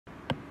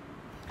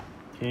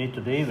Okay,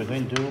 today we're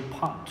going to do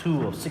part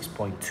 2 of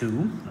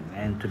 6.2,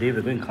 and today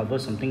we're going to cover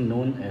something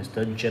known as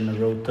the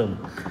general term.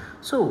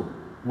 So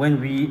when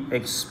we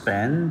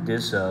expand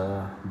these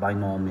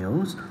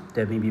binomials,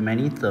 there may be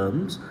many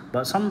terms,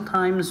 but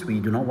sometimes we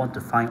do not want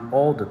to find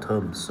all the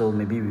terms. So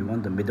maybe we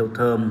want the middle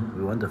term,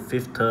 we want the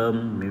fifth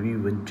term, maybe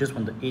we just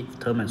want the eighth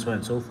term, and so on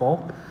and so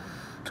forth.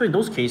 So in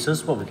those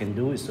cases, what we can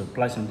do is to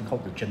apply something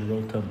called the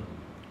general term.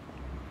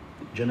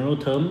 General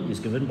term is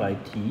given by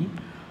t.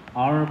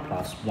 R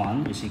plus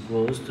 1 is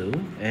equals to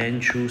n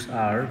choose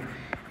r,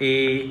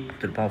 a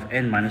to the power of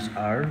n minus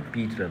r,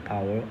 b to the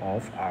power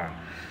of r.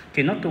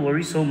 Okay, not to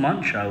worry so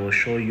much, I will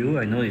show you.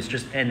 I know it's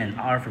just n and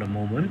r for the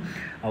moment.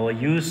 I will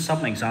use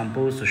some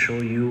examples to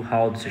show you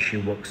how this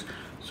actually works.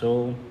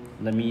 So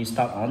let me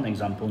start on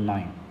example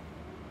 9.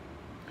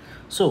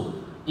 So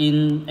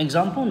in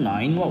example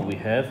 9, what we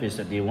have is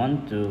that they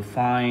want to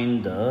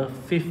find the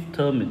fifth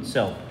term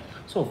itself.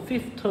 So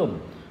fifth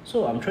term.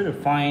 So I'm trying to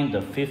find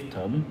the fifth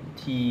term,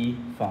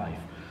 t5.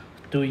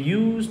 To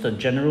use the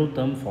general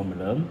term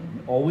formula,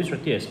 always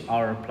write it as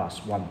r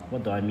plus 1.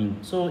 What do I mean?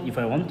 So if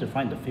I want to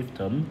find the fifth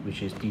term,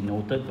 which is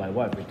denoted by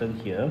what I've written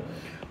here,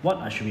 what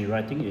I should be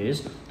writing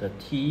is the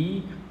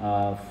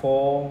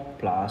t4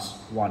 plus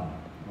 1,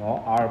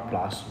 or r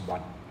plus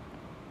 1.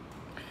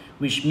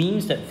 Which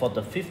means that for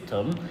the fifth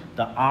term,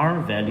 the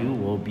r value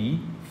will be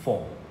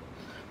 4.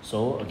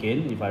 So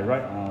again, if I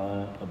write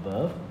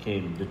above,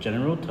 okay, the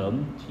general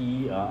term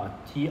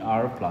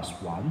tr plus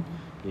 1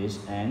 is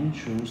n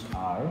choose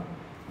r,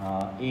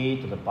 a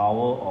to the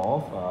power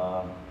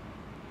of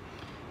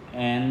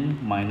n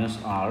minus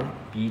r,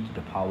 b to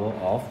the power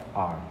of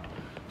r.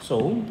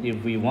 So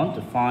if we want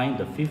to find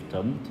the fifth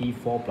term,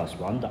 t4 plus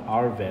 1, the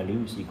r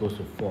value is equals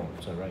to 4.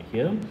 So right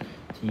here,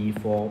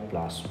 t4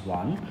 plus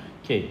 1.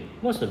 Okay,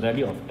 what's the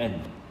value of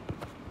n?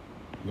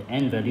 The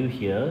n value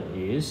here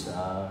is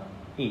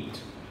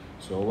 8.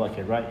 So what I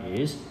can write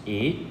is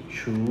 8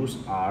 choose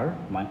r.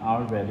 My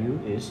r value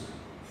is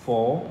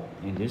 4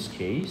 in this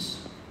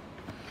case.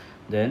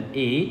 Then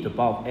a to the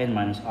power of n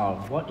minus r.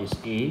 What is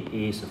a?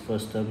 A is the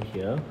first term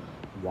here,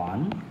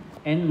 1.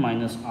 N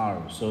minus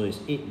r, so it's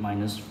 8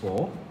 minus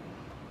 4.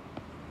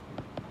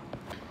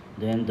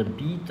 Then the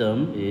b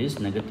term is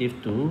negative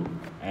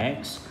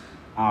 2x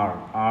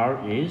r. R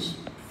is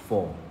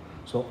 4.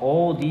 So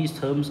all these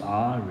terms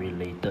are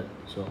related.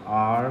 So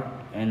r,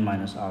 n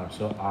minus r.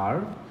 So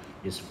r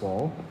is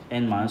 4,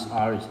 n minus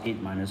r is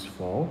 8 minus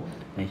 4,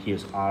 and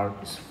here's r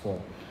is 4.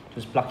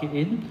 Just plug it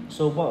in.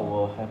 So what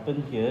will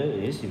happen here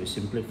is, if you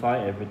simplify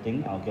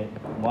everything, I'll get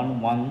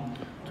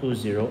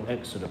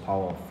 1120x to the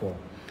power of 4.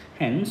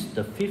 Hence,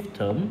 the fifth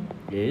term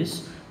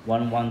is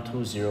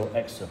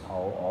 1120x to the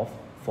power of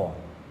 4.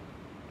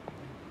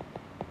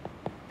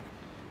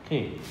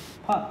 Okay,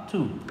 part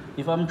 2.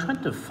 If I'm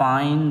trying to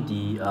find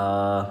the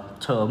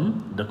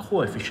term, the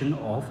coefficient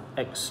of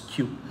x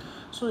cubed.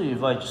 So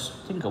if I just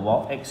think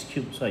about x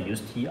cubed, so I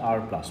use tr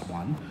plus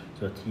 1.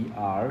 So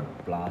tr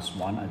plus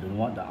 1, I don't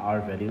know what the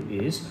r value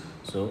is.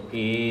 So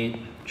a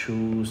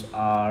choose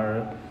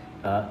r,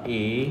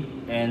 a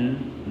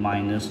n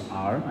minus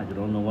r. I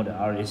don't know what the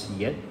r is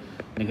yet.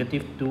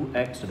 Negative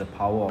 2x to the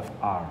power of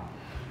r.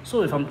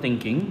 So if I'm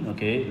thinking,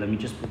 okay, let me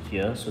just put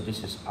here. So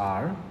this is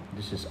r,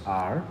 this is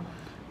r,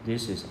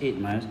 this is 8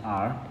 minus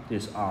r,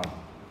 this is r.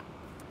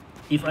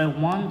 If I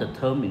want the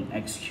term in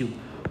x cubed,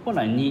 what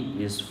I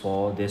need is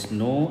there's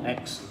no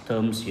x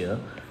terms here.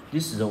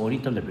 This is the only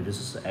term that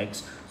produces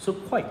x. So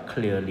quite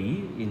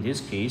clearly, in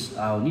this case,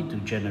 I'll need to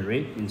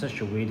generate in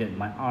such a way that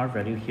my r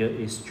value here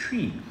is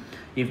 3.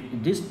 If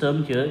this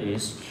term here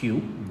is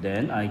cubed,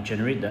 then I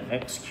generate the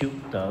x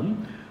cubed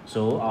term.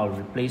 So I'll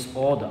replace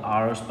all the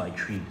r's by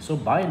 3. So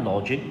by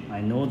logic,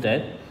 I know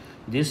that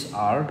this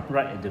r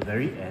right at the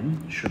very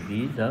end should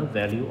be the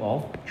value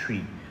of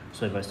 3.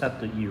 So if I start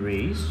to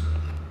erase,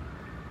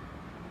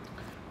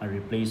 I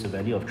replace the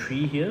value of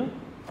 3 here.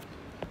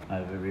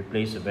 I will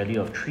replace the value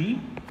of 3.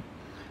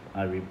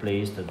 I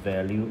replace the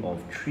value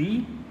of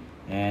 3.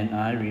 And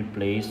I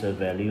replace the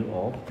value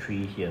of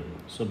 3 here.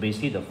 So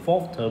basically the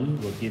fourth term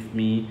will give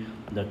me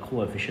the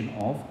coefficient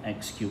of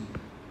x cubed.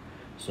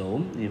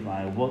 So if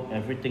I work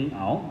everything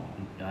out,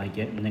 I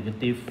get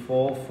negative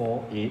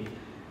 448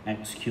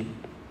 x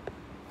cubed.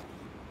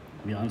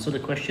 We answer the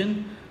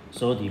question.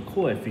 So the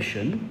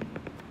coefficient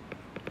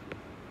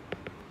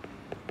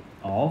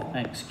of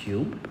x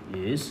cubed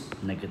is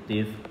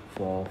negative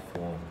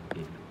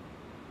 448.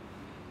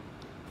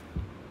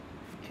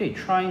 Okay,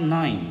 try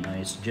 9.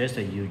 I suggest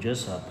that you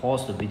just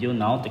pause the video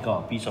now, take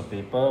out a piece of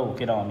paper,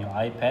 work it out on your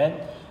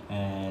iPad,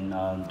 and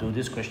do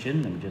this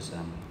question. Let me just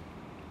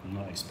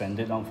expand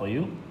it out for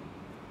you.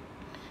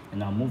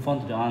 And I'll move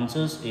on to the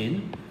answers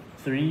in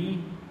 3,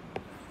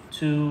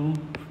 2,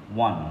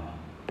 1.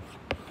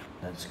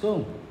 Let's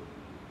go.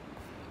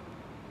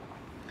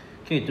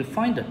 Okay, to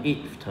find the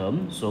eighth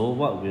term, so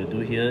what we'll do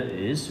here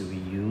is we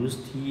use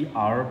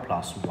tr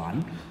plus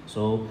 1.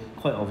 So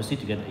quite obviously,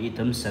 to get the eighth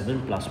term,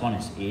 7 plus 1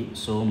 is 8.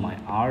 So my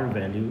r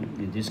value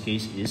in this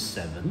case is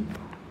 7.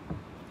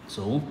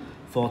 So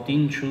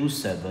 14 choose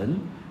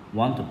 7,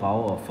 1 to the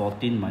power of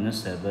 14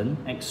 minus 7,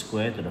 x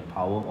squared to the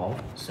power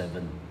of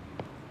 7,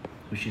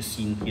 which is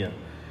seen here.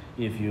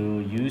 If you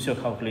use your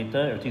calculator,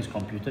 everything is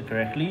computed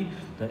correctly,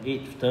 the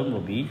 8th term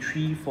will be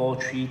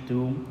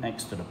 3432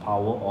 x to the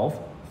power of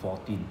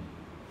 14.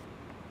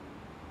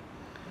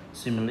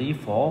 Similarly,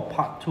 for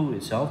part 2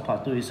 itself,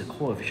 part 2 is a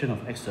coefficient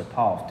of x to the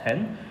power of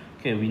 10.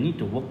 Okay, we need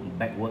to work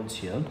backwards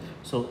here.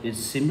 So it's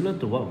similar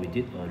to what we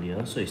did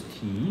earlier. So it's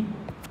t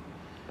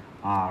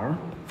r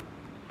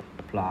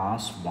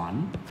plus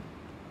 1,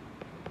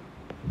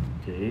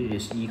 okay,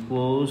 is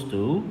equals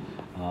to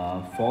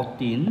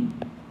 14.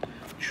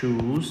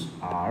 Choose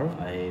r.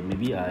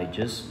 Maybe I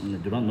just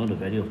do not know the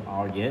value of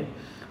r yet.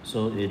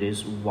 So it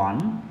is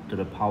 1 to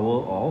the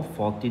power of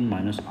 14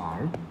 minus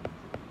r.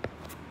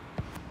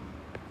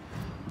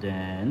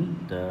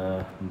 Then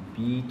the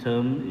b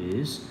term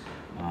is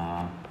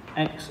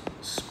x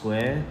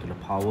squared to the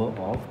power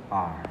of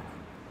r.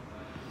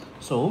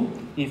 So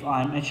if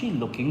I'm actually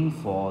looking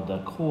for the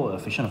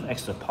coefficient of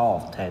x to the power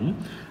of 10,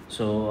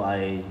 so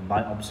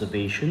by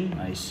observation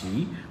I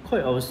see,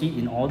 quite obviously,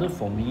 in order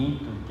for me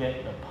to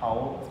get the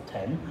power of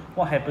 10,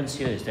 what happens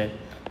here is that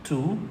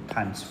 2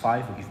 times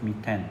 5 will give me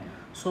 10.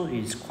 So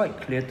it's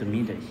quite clear to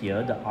me that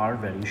here the r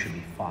value should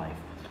be 5.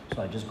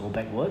 So I just go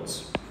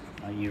backwards.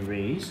 I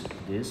erase,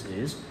 this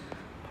is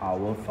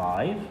power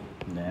 5,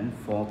 then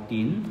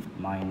 14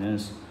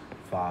 minus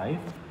 5,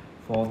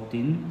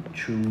 14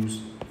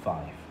 choose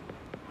 5.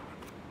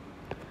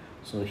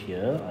 So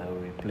here I will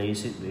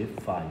replace it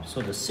with 5.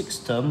 So the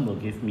 6th term will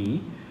give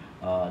me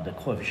the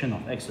coefficient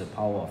of x to the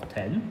power of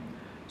 10.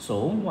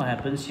 So what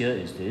happens here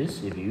is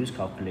this, if you use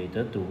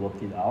calculator to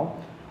work it out,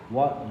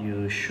 what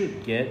you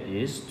should get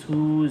is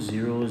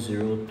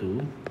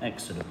 2002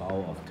 x to the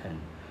power of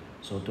 10.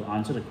 So to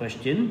answer the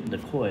question, the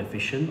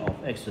coefficient of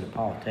x to the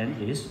power of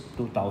 10 is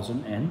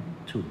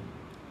 2002.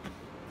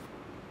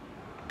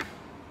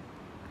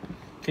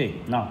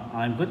 Okay, now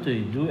I'm going to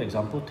do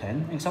example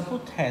 10. Example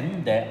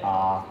 10, there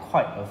are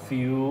quite a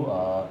few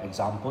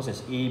examples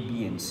as A,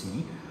 B, and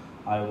C.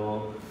 I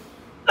will,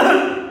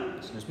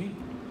 excuse me,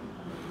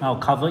 I'll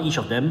cover each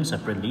of them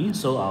separately.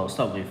 So I'll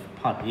start with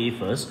part A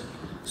first.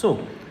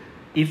 So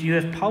if you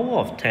have power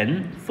of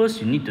 10, first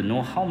you need to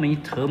know how many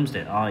terms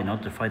there are in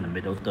order to find the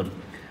middle term.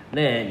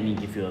 Let me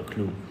give you a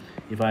clue.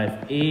 If I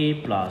have a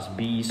plus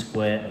b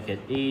squared, I get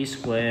a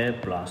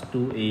squared plus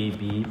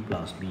 2ab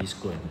plus b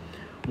squared.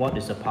 What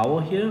is the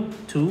power here?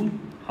 2.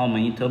 How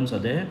many terms are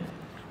there?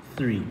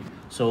 3.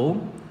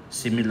 So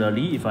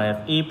similarly, if I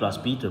have a plus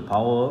b to the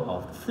power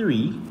of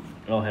 3,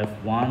 I'll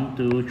have 1,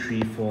 2,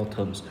 3, 4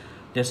 terms.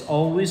 There's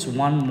always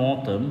one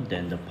more term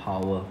than the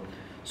power.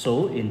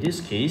 So in this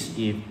case,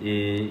 if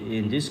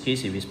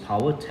it's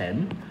power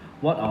 10,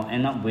 what I'll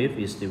end up with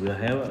is they will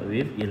have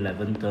with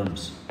 11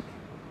 terms.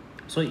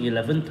 So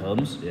 11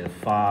 terms, we have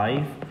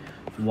 5,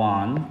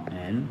 1,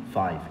 and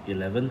 5.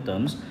 11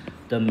 terms.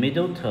 The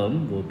middle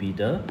term will be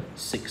the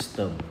 6th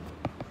term.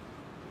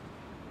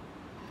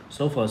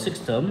 So for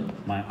 6th term,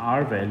 my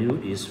r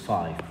value is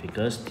 5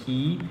 because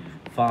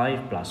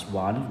t5 plus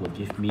 1 will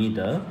give me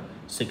the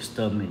 6th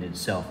term in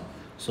itself.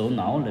 So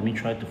now let me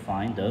try to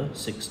find the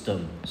 6th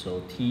term.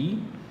 So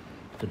t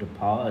to the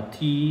power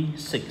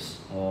t6,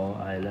 or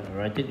I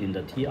write it in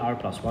the tr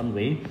plus 1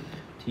 way,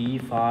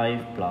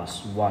 t5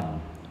 plus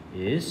 1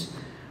 is,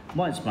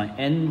 what is my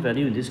n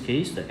value in this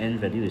case? The n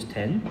value is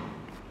 10.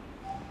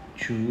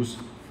 Choose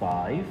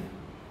 5.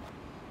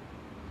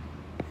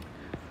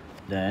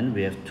 Then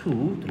we have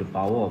 2 to the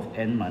power of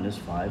n minus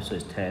 5, so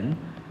it's 10.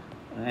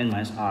 N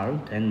minus r,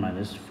 10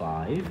 minus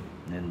 5.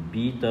 And then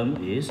b term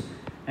is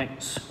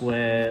x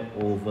squared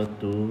over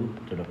 2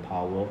 to the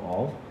power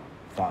of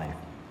 5.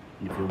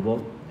 If you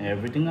work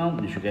everything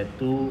out, you should get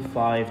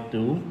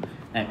 252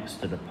 x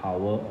to the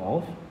power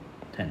of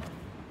 10.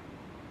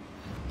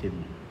 Okay.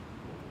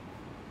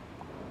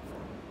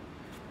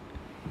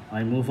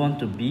 I move on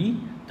to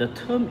B, the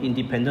term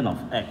independent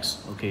of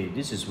x. Okay,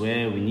 this is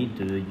where we need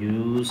to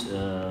use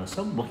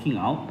some working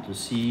out to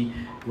see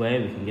where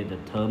we can get the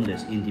term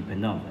that's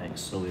independent of x.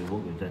 So we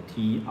work with the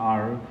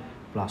tr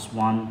plus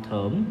 1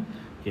 term.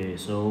 Okay,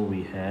 so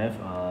we have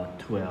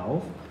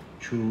 12,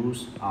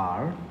 choose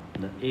r.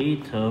 The a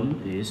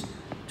term is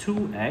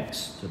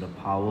 2x to the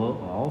power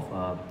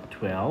of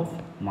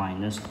 12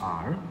 minus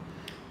r,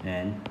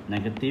 and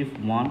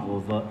negative 1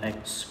 over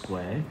x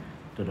squared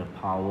to the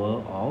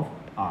power of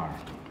r.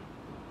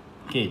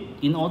 Okay,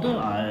 in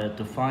order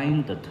to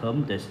find the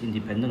term that's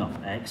independent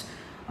of x,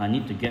 I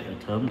need to get a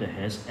term that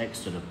has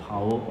x to the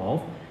power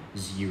of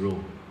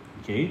 0.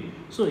 Okay,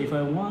 so if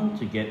I want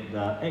to get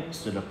the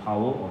x to the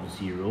power of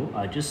 0,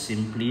 I just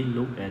simply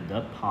look at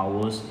the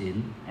powers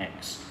in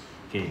x.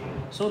 Okay,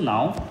 so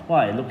now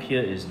what I look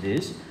here is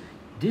this.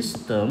 This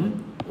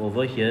term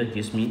over here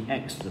gives me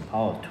x to the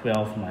power of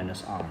 12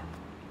 minus r.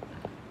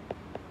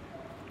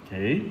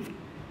 Okay,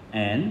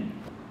 and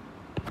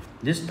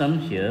this term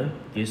here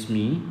gives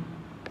me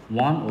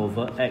 1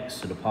 over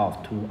x to the power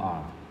of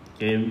 2r.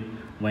 Okay,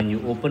 when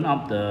you open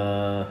up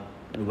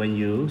when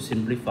you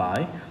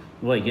simplify,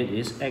 what you get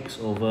is x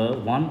over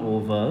 1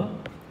 over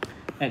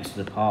x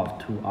to the power of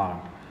 2r.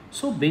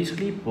 So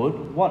basically put,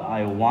 what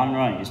I want,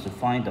 right, is to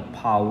find the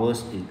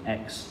powers in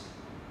x.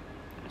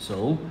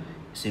 So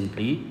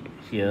simply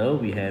here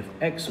we have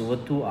x over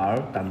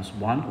 2r times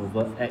 1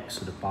 over x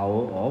to the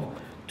power of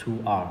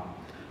 2r.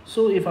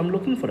 So if I'm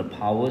looking for the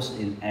powers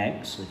in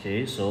x,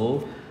 okay,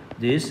 so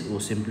this will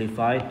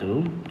simplify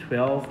to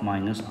 12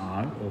 minus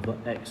r over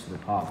x to the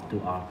power of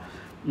 2r.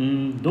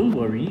 Don't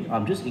worry,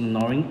 I'm just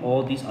ignoring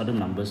all these other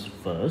numbers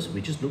first.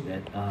 We just look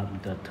at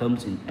the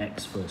terms in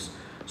x first.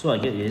 So I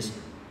get is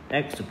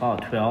x to the power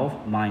of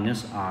 12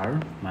 minus r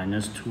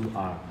minus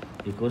 2r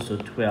equals to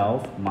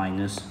 12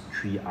 minus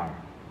 3r.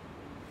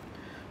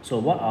 So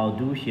what I'll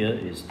do here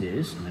is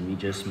this. Let me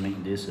just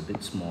make this a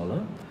bit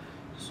smaller.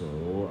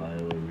 So I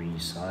will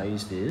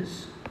resize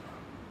this.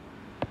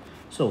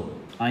 So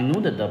I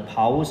know that the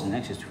powers in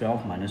x is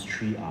 12 minus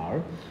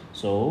 3r.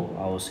 So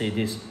I will say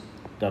this,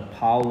 the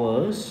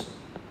powers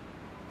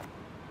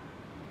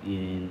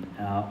in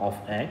of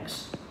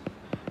x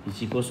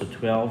is equals to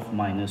 12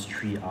 minus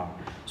 3r.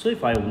 So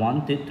if I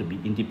want it to be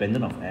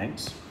independent of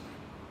x,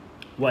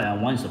 what I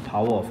want is the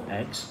power of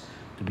x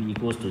to be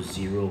equals to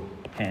 0.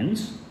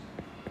 Hence,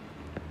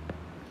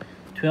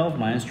 12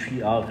 minus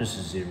 3r equals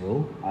to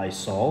 0. I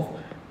solve,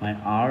 my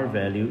r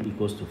value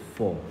equals to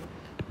 4.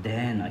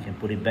 Then I can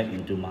put it back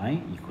into my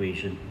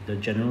equation. The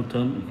general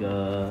term,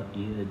 the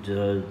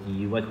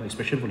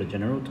expression for the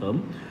general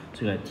term,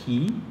 so you got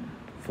t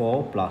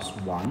 4 plus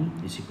 1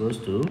 is equals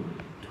to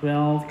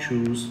 12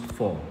 choose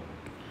 4.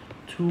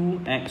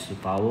 2x to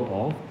the power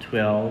of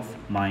 12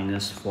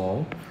 minus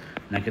 4,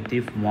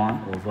 negative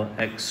 1 over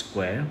x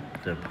squared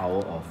to the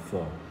power of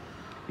 4.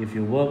 If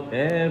you work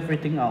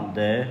everything out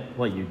there,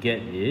 what you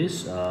get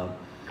is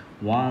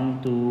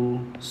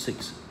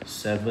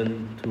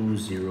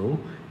 126,720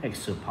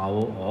 x to the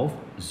power of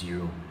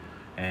 0.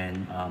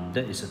 And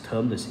that is a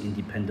term that's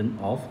independent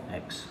of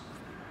x.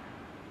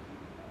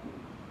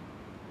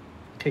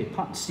 Okay,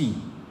 part C.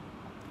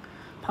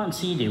 Part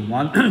C, they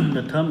want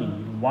the term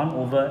in 1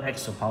 over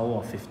x to the power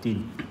of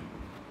 15.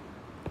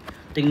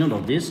 Take note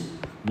of this.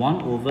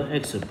 1 over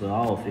x to the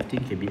power of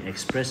 15 can be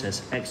expressed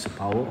as x to the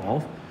power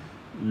of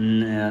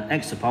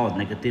x to the power of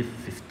negative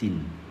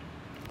 15.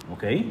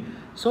 Okay,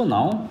 so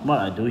now what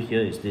I do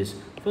here is this.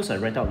 First I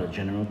write out the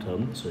general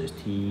term, so it's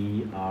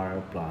tr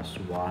plus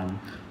 1,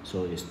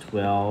 so it's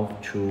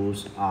 12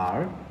 choose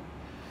r.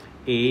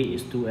 A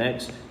is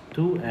 2x,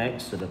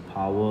 2x to the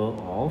power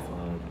of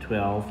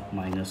 12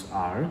 minus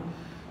r,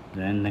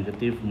 then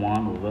negative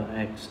 1 over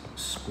x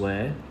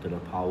squared to the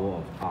power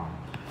of r.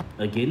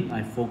 Again,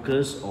 I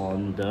focus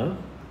on the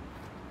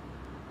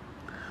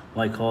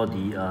what I call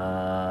the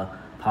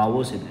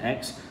powers in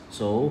x.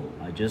 So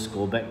I just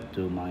go back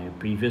to my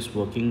previous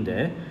working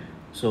there.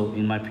 So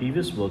in my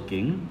previous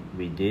working,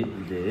 we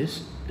did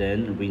this.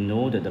 Then we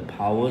know that the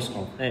powers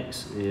of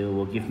x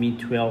will give me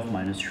 12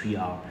 minus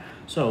 3r.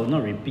 So I will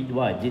not repeat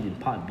what I did in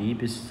part B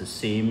because it's the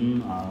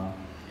same.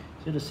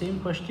 Is it the same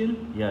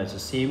question? Yeah, it's the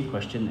same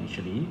question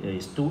actually.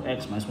 It's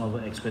 2x minus 1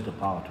 over x squared to the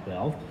power of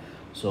 12.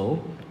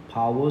 So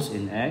powers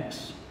in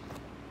x,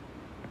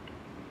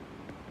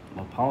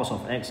 or powers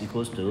of x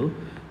equals to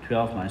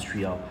 12 minus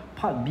 3r.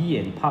 Part B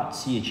and part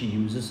C actually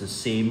uses the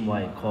same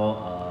what I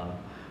call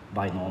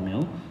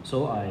binomial.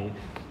 So I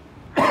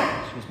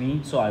excuse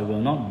me, so I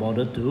will not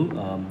bother to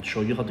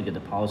show you how to get the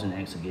powers in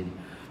x again.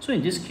 So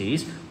in this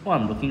case, what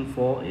I'm looking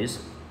for is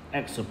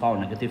x to the power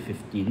of negative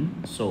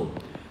 15. So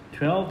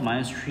 12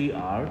 minus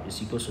 3r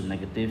is equals to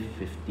negative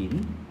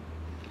 15.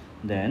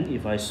 Then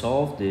if I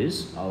solve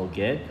this, I'll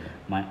get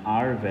my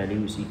r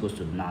value is equals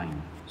to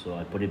 9. So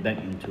I put it back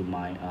into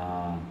my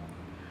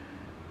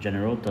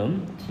general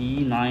term.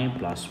 T9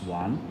 plus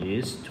 1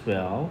 is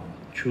 12,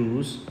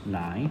 choose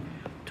 9.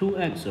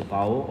 2x to the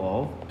power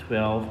of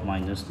 12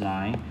 minus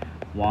 9,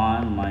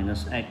 1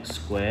 minus x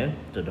squared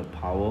to the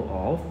power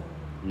of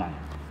 9.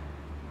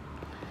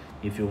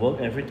 If you work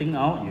everything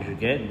out, you should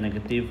get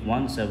negative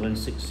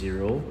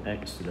 1760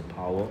 x to the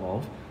power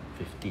of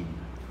 15.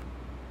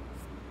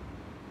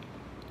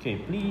 Okay,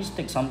 please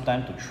take some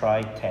time to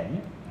try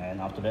 10,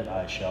 and after that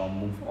I shall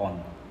move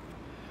on.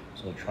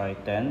 So try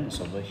 10, it's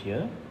over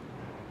here.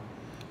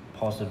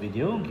 Pause the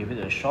video, give it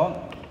a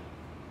shot,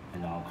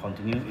 and I'll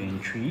continue in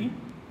 3,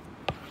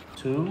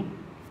 2,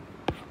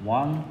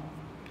 1,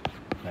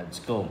 let's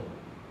go.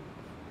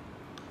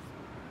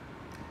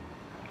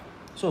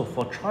 So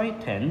for try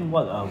 10,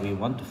 what we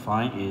want to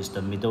find is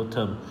the middle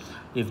term.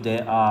 If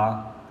there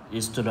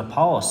is to the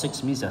power of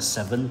 6 means there are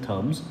 7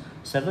 terms.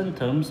 7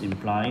 terms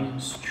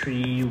implies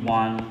 3,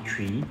 1,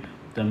 3.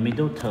 The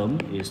middle term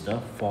is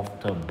the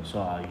 4th term.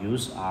 So I'll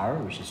use r,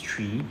 which is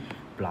 3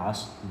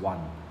 plus 1.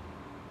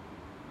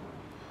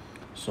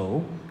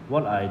 So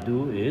what I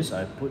do is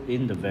I put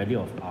in the value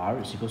of r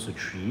is equals to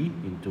 3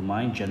 into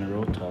my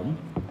general term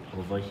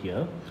over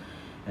here,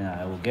 and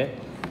I will get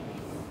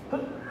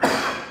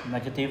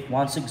negative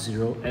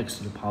 160 x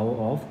to the power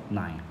of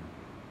 9.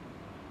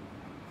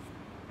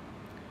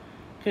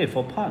 Okay,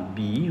 for part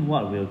B,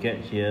 what we'll get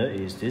here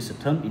is this, a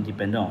term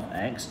independent of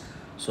x.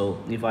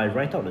 So if I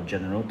write out the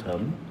general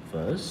term,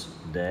 first,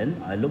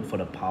 then I look for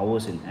the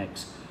powers in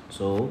x.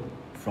 So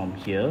from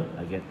here,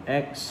 I get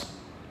x,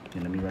 okay,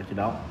 let me write it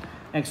out,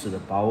 x to the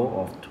power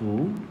of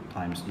 2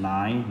 times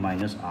 9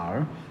 minus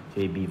r,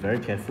 okay, be very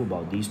careful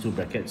about these two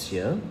brackets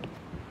here,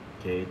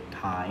 okay,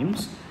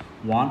 times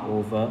 1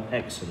 over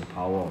x to the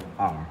power of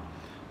r.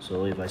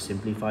 So if I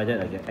simplify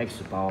that, I get x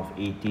to the power of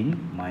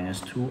 18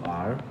 minus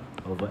 2r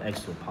over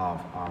x to the power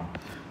of r.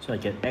 So I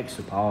get x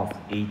to the power of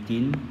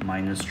 18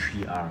 minus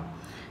 3r.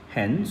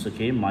 Hence,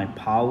 okay, my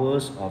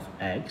powers of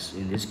x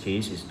in this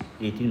case is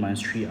 18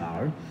 minus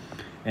 3r.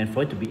 And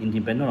for it to be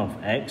independent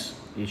of x,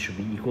 it should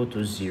be equal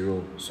to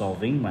 0.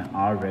 Solving, my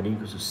r value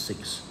equals to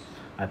 6.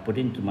 I put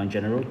into my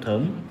general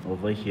term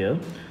over here.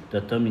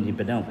 The term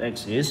independent of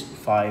x is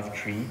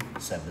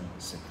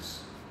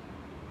 5376.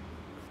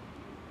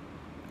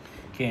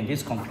 Okay, and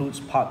this concludes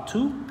part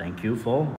 2. Thank you for